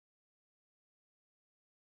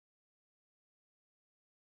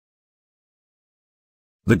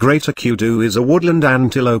The greater kudu is a woodland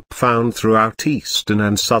antelope found throughout eastern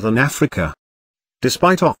and southern Africa.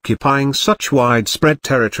 Despite occupying such widespread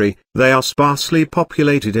territory, they are sparsely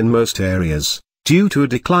populated in most areas, due to a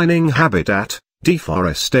declining habitat,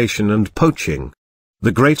 deforestation and poaching.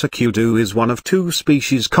 The greater kudu is one of two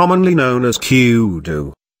species commonly known as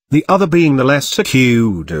kudu, the other being the lesser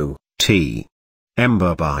kudu, T.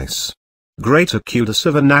 imberbis. Greater kudus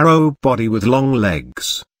have a narrow body with long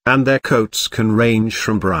legs, and their coats can range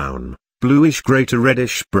from brown, bluish-grey to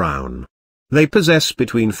reddish-brown. They possess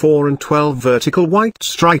between 4 and 12 vertical white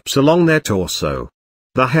stripes along their torso.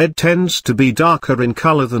 The head tends to be darker in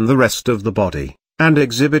color than the rest of the body, and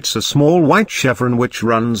exhibits a small white chevron which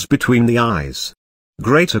runs between the eyes.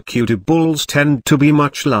 Greater kudu bulls tend to be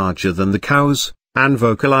much larger than the cows, and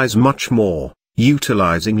vocalize much more,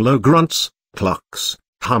 utilizing low grunts, clucks,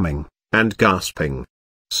 humming, and gasping.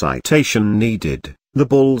 Citation needed. The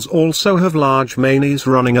bulls also have large manes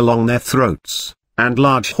running along their throats, and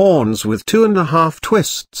large horns with 2.5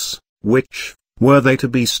 twists, which, were they to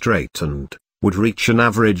be straightened, would reach an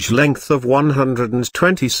average length of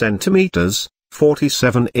 120 centimeters,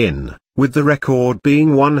 47 in, with the record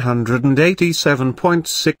being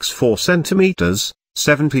 187.64 centimeters,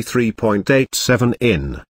 73.87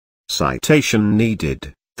 in. Citation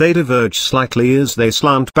needed. They diverge slightly as they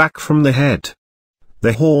slant back from the head.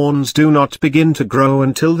 The horns do not begin to grow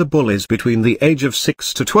until the bull is between the age of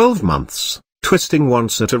 6 to 12 months, twisting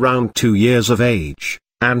once at around 2 years of age,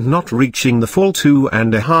 and not reaching the full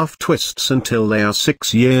 2.5 twists until they are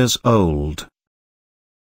 6 years old.